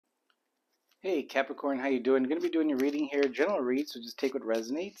Hey Capricorn, how you doing? Going to be doing your reading here, general read, so just take what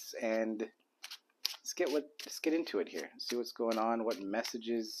resonates and let's get into it here. See what's going on. What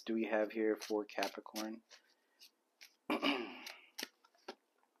messages do we have here for Capricorn?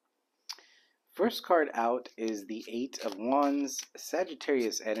 First card out is the Eight of Wands,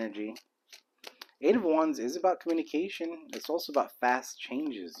 Sagittarius energy. Eight of Wands is about communication. It's also about fast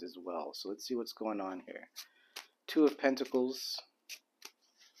changes as well. So let's see what's going on here. Two of Pentacles.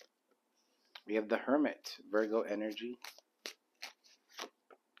 We have the Hermit, Virgo energy.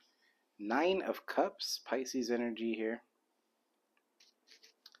 Nine of Cups, Pisces energy here.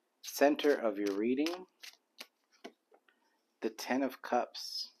 Center of your reading, the Ten of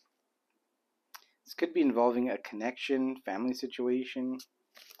Cups. This could be involving a connection, family situation.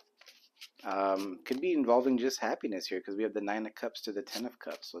 Could be involving just happiness here because we have the Nine of Cups to the Ten of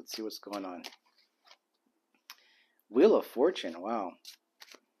Cups. So let's see what's going on. Wheel of Fortune, wow.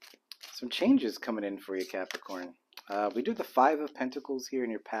 Some changes coming in for you, Capricorn. We do the Five of Pentacles here in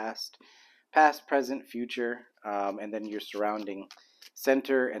your past, present, future, and then your surrounding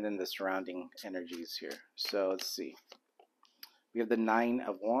center, and then the surrounding energies here. So let's see. We have the Nine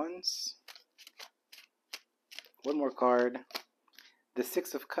of Wands. One more card. The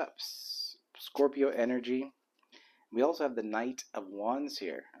Six of Cups, Scorpio energy. We also have the Knight of Wands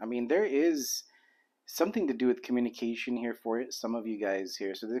here. I mean, there is something to do with communication here for some of you guys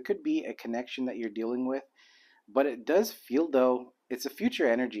here. So there could be a connection that you're dealing with, but it does feel though it's a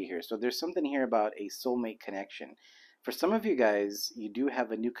future energy here. So there's something here about a soulmate connection. For some of you guys, you do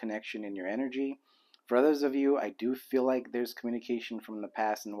have a new connection in your energy. For others of you, I do feel like there's communication from the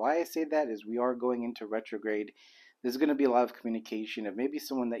past. And why I say that is we are going into retrograde. There's going to be a lot of communication of maybe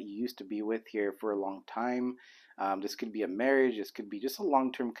someone that you used to be with here for a long time. This could be a marriage. This could be just a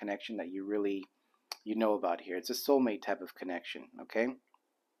long-term connection that you really, know about here. It's a soulmate type of connection, okay?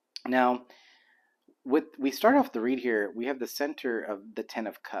 Now, we start off the read here, we have the center of the Ten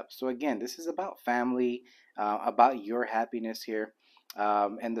of Cups. So again, this is about family, about your happiness here.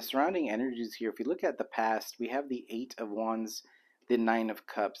 And the surrounding energies here, if you look at the past, we have the Eight of Wands, the Nine of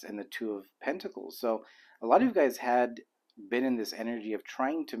Cups, and the Two of Pentacles. So a lot of you guys had been in this energy of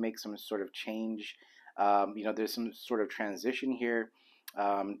trying to make some sort of change. There's some sort of transition here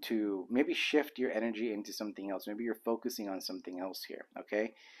to maybe shift your energy into something else. Maybe you're focusing on something else here,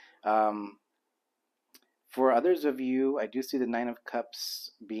 okay? For others of you, I do see the Nine of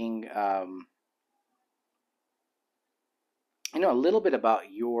Cups being a little bit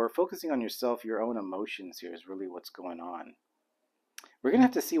about your focusing on yourself, your own emotions here is really what's going on. We're going to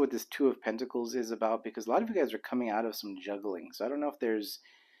have to see what this Two of Pentacles is about because a lot of you guys are coming out of some juggling. So I don't know if there's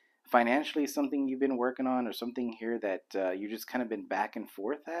financially something you've been working on or something here that you just kind of been back and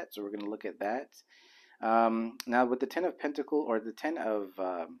forth at. So we're going to look at that. Now with the Ten of Pentacles or the Ten of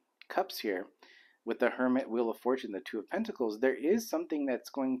Cups here, with the Hermit, Wheel of Fortune, the Two of Pentacles, there is something that's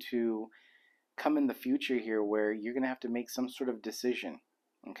going to come in the future here where you're going to have to make some sort of decision,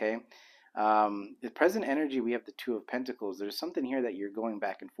 okay? The present energy, we have the Two of Pentacles. There's something here that you're going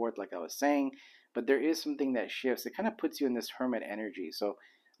back and forth, like I was saying, but there is something that shifts. It kind of puts you in this Hermit energy. So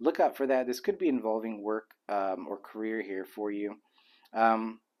look out for that. This could be involving work or career here for you.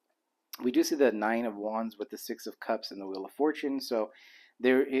 We do see the Nine of Wands with the Six of Cups and the Wheel of Fortune. So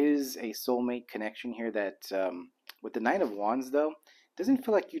there is a soulmate connection here that with the Nine of Wands though, doesn't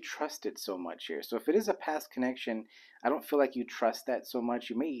feel like you trust it so much here. So if it is a past connection, I don't feel like you trust that so much.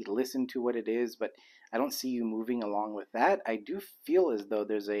 You may listen to what it is, but I don't see you moving along with that. I do feel as though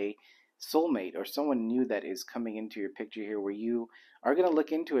there's a soulmate or someone new that is coming into your picture here where you are going to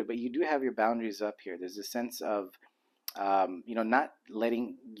look into it, but you do have your boundaries up here. There's a sense of not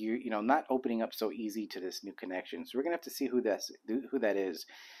letting you, not opening up so easy to this new connection. So we're gonna have to see who that is.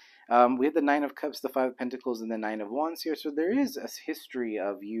 We have the Nine of Cups, the Five of Pentacles, and the Nine of Wands here. So there is a history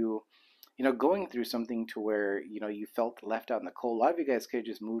of you, going through something to where you felt left out in the cold. A lot of you guys could have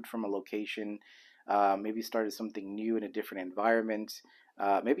just moved from a location, maybe started something new in a different environment,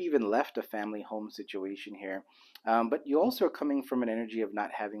 maybe even left a family home situation here. But you also are coming from an energy of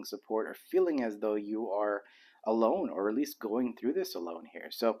not having support or feeling as though you are alone or at least going through this alone here.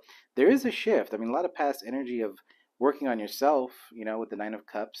 So there is a shift. I mean, a lot of past energy of working on yourself, with the Nine of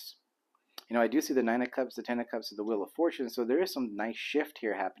Cups. I do see the Nine of Cups, the Ten of Cups, and the Wheel of Fortune. So there is some nice shift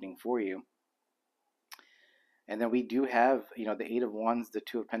here happening for you. And then we do have, the Eight of Wands, the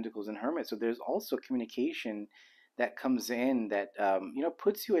Two of Pentacles, and Hermit. So there's also communication that comes in that,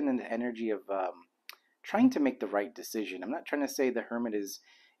 puts you in an energy of trying to make the right decision. I'm not trying to say the Hermit is,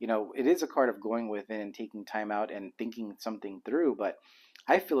 it is a card of going within and taking time out and thinking something through, but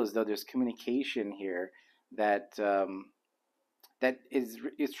I feel as though there's communication here that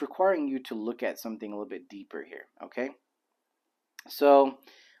it's requiring you to look at something a little bit deeper here. Okay, so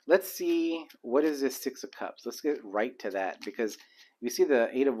let's see, what is this Six of Cups? Let's get right to that, because we see the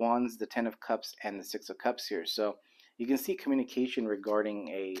Eight of Wands, the Ten of Cups, and the Six of Cups here. So you can see communication regarding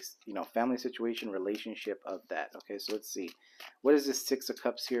a family situation, relationship of that. Okay, so let's see, what is this Six of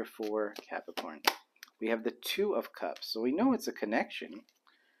Cups here for Capricorn? We have the Two of Cups, so we know it's a connection.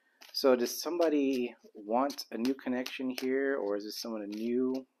 So does somebody want a new connection here, or is this someone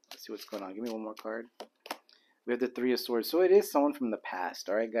new? Let's see what's going on. Give me one more card. We have the Three of Swords. So it is someone from the past.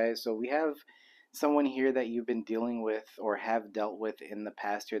 All right, guys. So we have someone here that you've been dealing with or have dealt with in the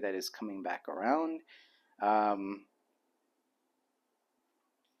past here that is coming back around.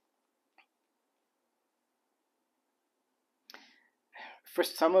 For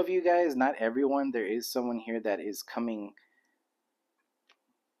some of you guys, not everyone, there is someone here that is coming,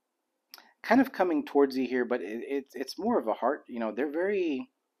 kind of coming towards you here, but it's more of a heart. They're very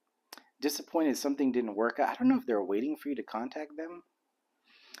disappointed something didn't work out. I don't know if they're waiting for you to contact them.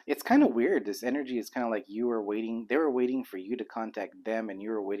 It's kind of weird. This energy is kind of like you were waiting, they were waiting for you to contact them, and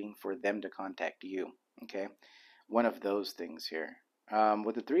you were waiting for them to contact you. Okay, one of those things here.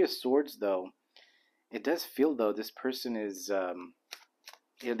 With the Three of Swords, though, it does feel though this person is,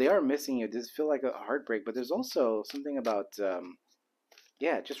 they are missing you. It does feel like a heartbreak, but there's also something about,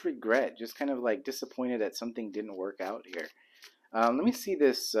 yeah, just regret, just kind of like disappointed that something didn't work out here. Let me see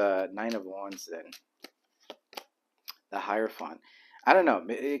this Nine of Wands then. The Hierophant. I don't know.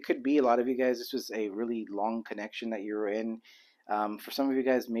 It could be a lot of you guys. This was a really long connection that you were in. For some of you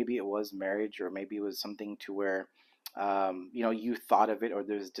guys, maybe it was marriage, or maybe it was something to where, you thought of it, or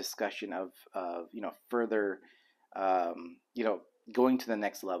there's discussion of, further, going to the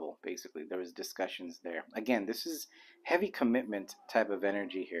next level. Basically, there was discussions there. Again, this is heavy commitment type of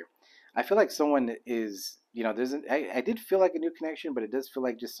energy here. I feel like someone is, I did feel like a new connection, but it does feel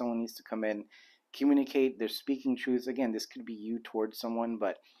like just someone needs to come in, communicate. They're speaking truths. Again, this could be you towards someone,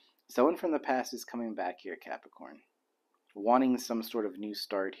 but someone from the past is coming back here, Capricorn, wanting some sort of new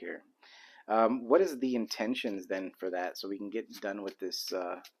start here. What is the intentions then for that, so we can get done with this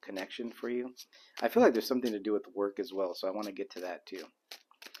connection for you? I feel like there's something to do with work as well, so I want to get to that too.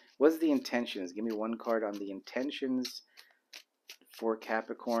 What's the intentions? Give me one card on the intentions for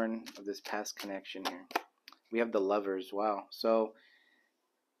Capricorn of this past connection here. We have the Lovers. Wow. So,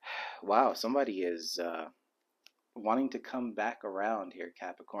 wow, somebody is wanting to come back around here,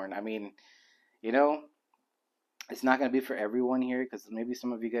 Capricorn. I mean, you know, it's not going to be for everyone here, because maybe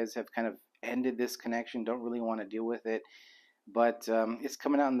some of you guys have kind of ended this connection, don't really want to deal with it. But it's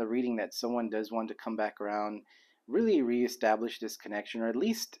coming out in the reading that someone does want to come back around, really reestablish this connection, or at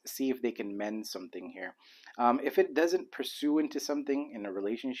least see if they can mend something here. If it doesn't pursue into something in a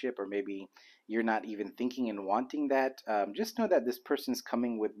relationship, or maybe you're not even thinking and wanting that, just know that this person's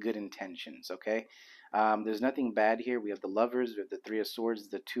coming with good intentions, okay? There's nothing bad here. We have the Lovers, we have the Three of Swords,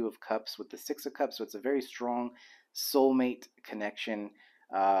 the Two of Cups with the Six of Cups, so it's a very strong soulmate connection,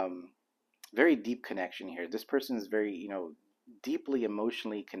 very deep connection here. This person is very, deeply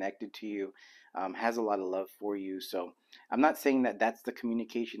emotionally connected to you, has a lot of love for you. So I'm not saying that that's the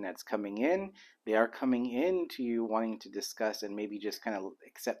communication that's coming in. They are coming in to you wanting to discuss and maybe just kind of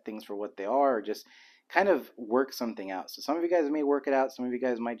accept things for what they are, or just kind of work something out. So some of you guys may work it out. Some of you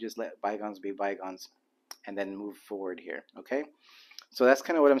guys might just let bygones be bygones and then move forward here. Okay. So that's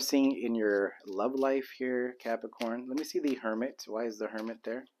kind of what I'm seeing in your love life here, Capricorn. Let me see the Hermit. Why is the Hermit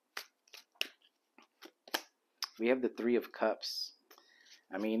there? We have the Three of Cups.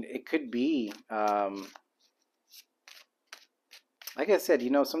 I mean, it could be, like I said,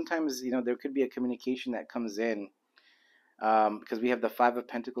 sometimes, there could be a communication that comes in, because we have the Five of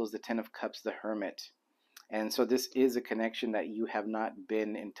Pentacles, the Ten of Cups, the Hermit. And so this is a connection that you have not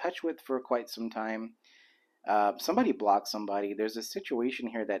been in touch with for quite some time. Somebody blocked somebody. There's a situation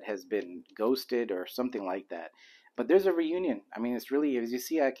here that has been ghosted or something like that. But there's a reunion. I mean, it's really, as you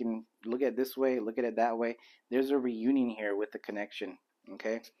see, I can look at it this way, look at it that way. There's a reunion here with the connection.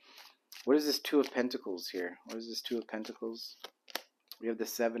 Okay. What is this Two of Pentacles here? What is this Two of Pentacles? We have the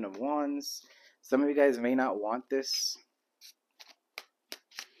Seven of Wands. Some of you guys may not want this.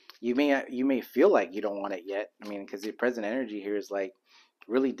 You may feel like you don't want it yet. I mean, because the present energy here is like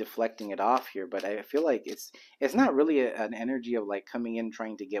really deflecting it off here. But I feel like it's not really an energy of like coming in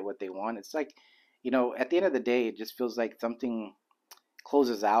trying to get what they want. It's like, at the end of the day, it just feels like something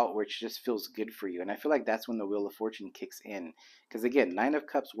closes out, which just feels good for you. And I feel like that's when the Wheel of Fortune kicks in. Because again, Nine of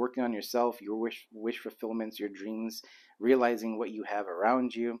Cups, working on yourself, your wish fulfillments, your dreams, realizing what you have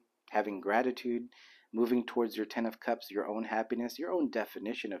around you, having gratitude, moving towards your Ten of Cups, your own happiness, your own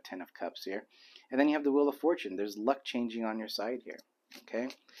definition of Ten of Cups here. And then you have the Wheel of Fortune. There's luck changing on your side here. Okay.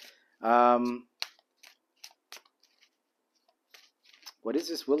 Um, what is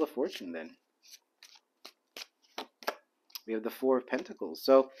this Wheel of Fortune then? We have the Four of Pentacles.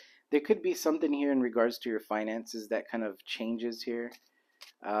 So there could be something here in regards to your finances that kind of changes here.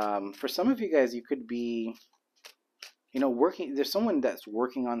 For some of you guys, you could be, working. There's someone that's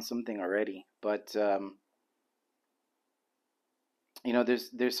working on something already, but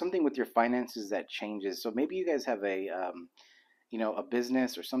there's something with your finances that changes. So maybe you guys have a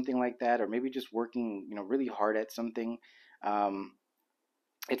business or something like that, or maybe just working, really hard at something. Um,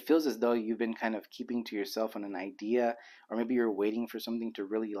 it feels as though you've been kind of keeping to yourself on an idea, or maybe you're waiting for something to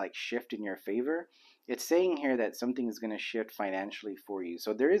really like shift in your favor. It's saying here that something is going to shift financially for you.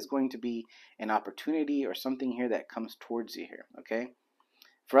 So there is going to be an opportunity or something here that comes towards you here. Okay.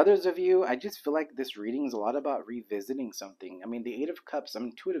 For others of you, I just feel like this reading is a lot about revisiting something. I mean, the Eight of Cups, I'm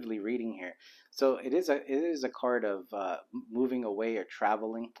intuitively reading here. So it is a card of moving away or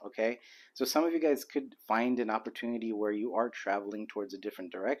traveling, okay? So some of you guys could find an opportunity where you are traveling towards a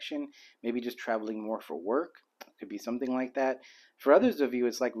different direction, maybe just traveling more for work. It could be something like that. For others of you,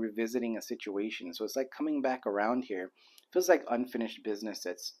 it's like revisiting a situation. So it's like coming back around here. Feels like unfinished business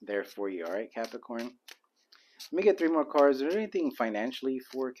that's there for you, all right, Capricorn? Let me get three more cards. Is there anything financially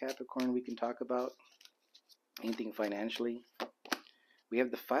for Capricorn we can talk about? Anything financially? We have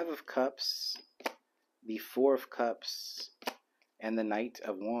the Five of Cups, the Four of Cups, and the Knight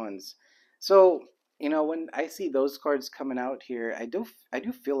of Wands. So, when I see those cards coming out here, I do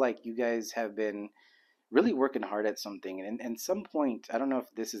feel like you guys have been really working hard at something. And at some point, I don't know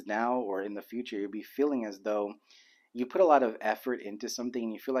if this is now or in the future, you'll be feeling as though you put a lot of effort into something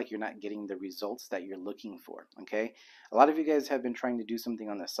and you feel like you're not getting the results that you're looking for. Okay. A lot of you guys have been trying to do something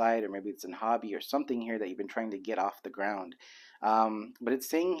on the side, or maybe it's a hobby or something here that you've been trying to get off the ground. But it's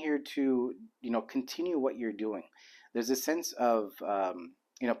saying here to, continue what you're doing. There's a sense of,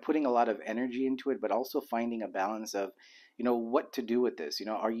 putting a lot of energy into it, but also finding a balance of, what to do with this.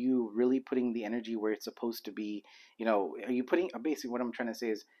 Are you really putting the energy where it's supposed to be? Are you putting, basically what I'm trying to say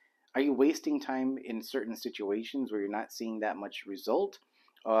is, are you wasting time in certain situations where you're not seeing that much result?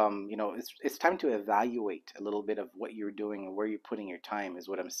 It's time to evaluate a little bit of what you're doing and where you're putting your time is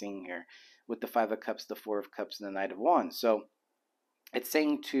what I'm seeing here with the Five of Cups, the Four of Cups, and the Knight of Wands. So it's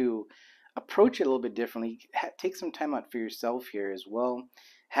saying to approach it a little bit differently. Take some time out for yourself here as well.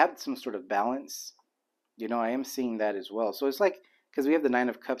 Have some sort of balance. I am seeing that as well. So it's like, because we have the Nine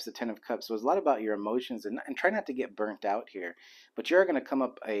of Cups, the Ten of Cups. So it's a lot about your emotions and try not to get burnt out here. But you're going to come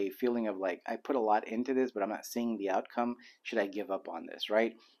up a feeling of like, I put a lot into this, but I'm not seeing the outcome. Should I give up on this,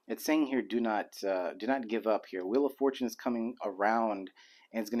 right? It's saying here, do not give up here. Wheel of Fortune is coming around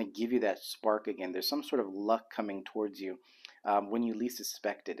and it's going to give you that spark again. There's some sort of luck coming towards you when you least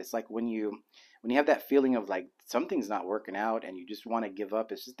suspect it. It's like when you have that feeling of like something's not working out and you just want to give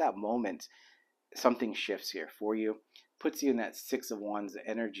up. It's just that moment something shifts here for you, puts you in that Six of Wands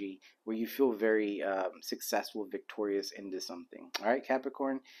energy where you feel very successful, victorious into something. All right,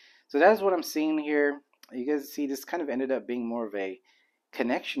 Capricorn. So that is what I'm seeing here. You guys see this kind of ended up being more of a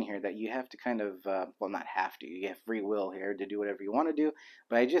connection here that you have to kind of, well, not have to. You have free will here to do whatever you want to do.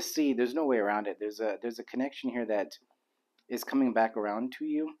 But I just see there's no way around it. There's a connection here that is coming back around to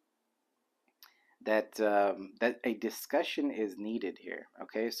you. That a discussion is needed here.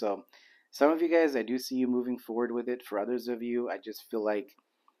 Okay, so some of you guys, I do see you moving forward with it. For others of you, I just feel like,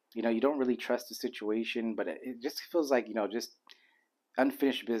 you don't really trust the situation, but it just feels like, just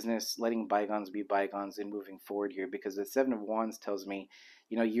unfinished business, letting bygones be bygones and moving forward here, because the Seven of Wands tells me,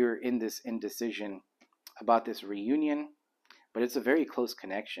 you're in this indecision about this reunion, but it's a very close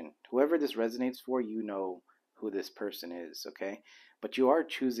connection. Whoever this resonates for, who this person is, okay? But you are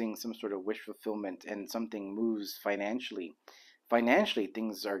choosing some sort of wish fulfillment and something moves financially. Financially,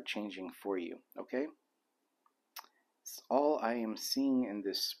 things are changing for you, okay? It's all I am seeing in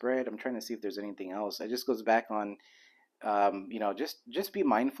this spread. I'm trying to see if there's anything else. It just goes back on, just be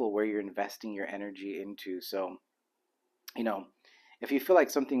mindful where you're investing your energy into. So, you know, if you feel like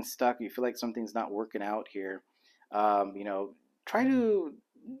something's stuck, you feel like something's not working out here, try to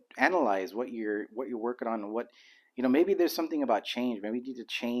analyze what you're working on and what, maybe there's something about change. Maybe you need to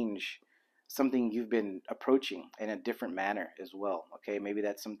change something you've been approaching in a different manner as well. Okay, maybe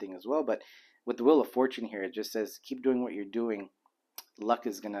that's something as well. But with the Wheel of Fortune here, it just says keep doing what you're doing. Luck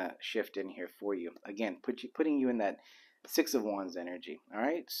is gonna shift in here for you. Again, putting you in that Six of Wands energy. All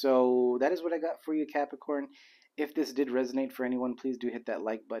right, so that is what I got for you, Capricorn. If this did resonate for anyone, please do hit that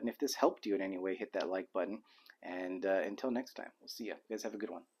like button. If this helped you in any way, hit that like button. And until next time, we'll see you. You guys have a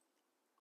good one.